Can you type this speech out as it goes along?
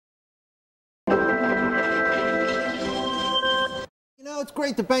it's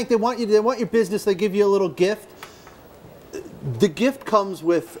great. The bank, they want your business. They give you a little gift. The gift comes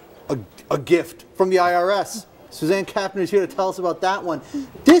with a gift from the IRS. Suzanne Kapner is here to tell us about that one.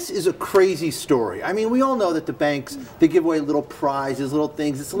 This is a crazy story. I mean, we all know that the banks, they give away little prizes, little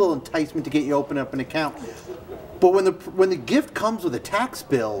things. It's a little enticement to get you open up an account. But when the gift comes with a tax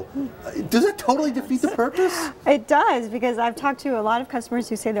bill, does it totally defeat the purpose? It does, because I've talked to a lot of customers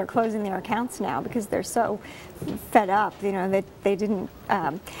who say they're closing their accounts now because they're so fed up, you know, that they didn't,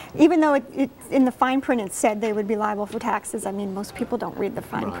 even though in the fine print it said they would be liable for taxes. I mean, most people don't read the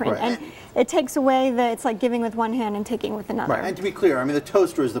fine print. Right. And it takes away it's like giving with one hand and taking with another. Right, and to be clear, I mean, the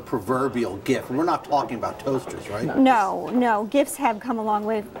toaster is the proverbial gift. We're not talking about toasters, right? No, gifts have come a long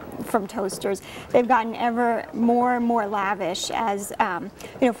way from toasters. They've gotten ever more and more lavish as,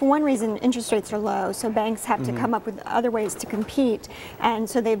 you know, for one reason, interest rates are low, so banks have to come up with other ways to compete, and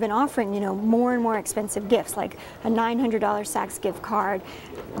so they've been offering, you know, more and more expensive gifts, like a $900 Saks gift card,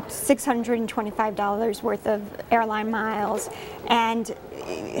 $625 worth of airline miles, and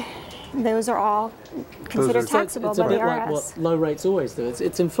those are all considered taxable by the IRS. It's a bit like what low rates always do.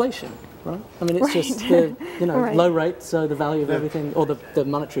 It's inflation, right? I mean, it's just the, you know, low rates, so the value of everything, or the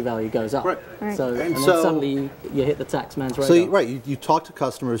monetary value goes up. Right. So, and then suddenly you hit the tax man's radar. So you talk to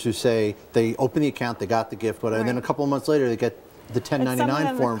customers who say they open the account, they got the gift, whatever, and then a couple of months later they get the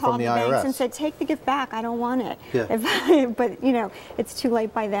 1099 form from the IRS and said, take the gift back, I don't want it. Yeah. But you know, it's too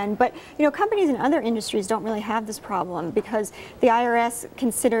late by then. But you know, companies in other industries don't really have this problem because the IRS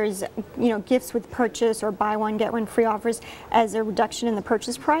considers, you know, gifts with purchase or buy one get one free offers as a reduction in the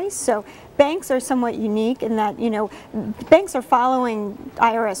purchase price. So banks are somewhat unique in that, you know, banks are following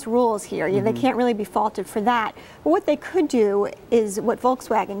IRS rules here. They can't really be faulted for that. But what they could do is what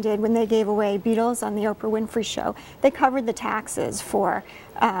Volkswagen did when they gave away Beatles on the Oprah Winfrey Show. They covered the taxes for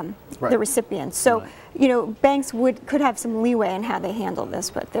the recipients. So, you know, banks could have some leeway in how they handle this,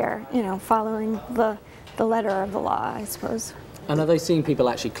 but they're, you know, following the letter of the law, I suppose. And are they seeing people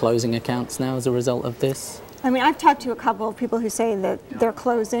actually closing accounts now as a result of this? I mean, I've talked to a couple of people who say that they're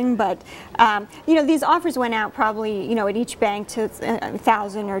closing, but you know, these offers went out probably, you know, at each bank to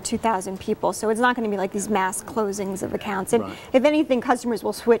 1,000 or 2,000 people, so it's not going to be like these mass closings of accounts. And if anything, customers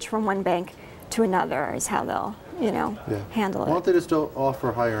will switch from one bank to another is how they'll, you know, handle it. Why don't they just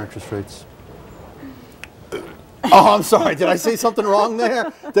offer higher interest rates? Oh, I'm sorry. Did I say something wrong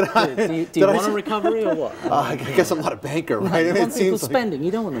there? Do you want a recovery or what? I guess I'm not a banker, right? You want people spending.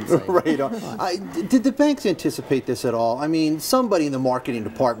 You don't want them saving. Right. Did the banks anticipate this at all? I mean, somebody in the marketing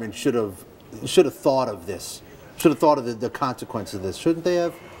department should have thought of this. Should have thought of the consequences of this. Shouldn't they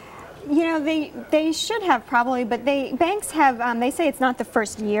have? You know, they should have probably, but banks have, they say it's not the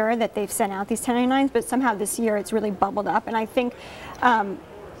first year that they've sent out these 1099s, but somehow this year it's really bubbled up. And I think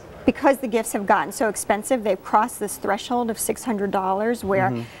because the gifts have gotten so expensive, they've crossed this threshold of $600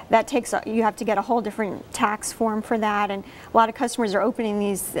 where that takes, you have to get a whole different tax form for that. And a lot of customers are opening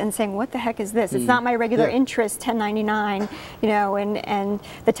these and saying, what the heck is this? It's not my regular interest, 1099, you know, and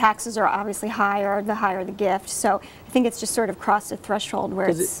the taxes are obviously higher, the higher the gift. So I think it's just sort of crossed a threshold where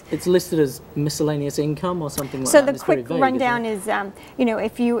it's listed as miscellaneous income or something like that. So the quick rundown is, you know,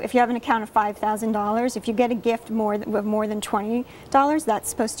 if you have an account of $5,000, if you get a gift of more than $20, that's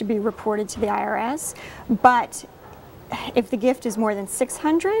supposed to be reported to the IRS. But if the gift is more than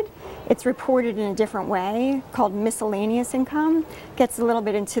 $600, it's reported in a different way called miscellaneous income. Gets a little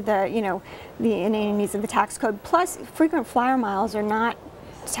bit into the, you know, the inanities of the tax code. Plus, frequent flyer miles are not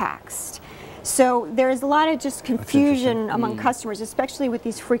taxed. So there's a lot of just confusion among customers, especially with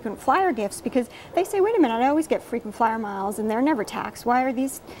these frequent flyer gifts, because they say, wait a minute, I always get frequent flyer miles and they're never taxed. Why are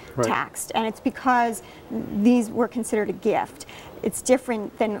these taxed? And it's because these were considered a gift. It's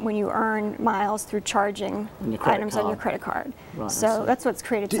different than when you earn miles through charging items on your credit card. So that's what's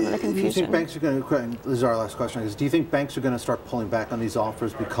created some of the confusion. Do you think banks are going to, this is our last question, do you think banks are going to start pulling back on these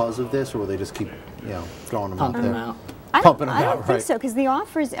offers because of this, or will they just keep, you know, throwing them out there? I don't think so, because the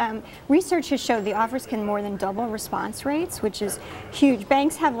offers, research has showed the offers can more than double response rates, which is huge.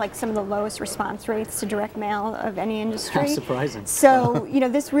 Banks have like some of the lowest response rates to direct mail of any industry. That's surprising. So, you know,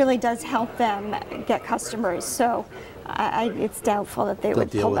 this really does help them get customers. So it's doubtful that they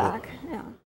would pull back.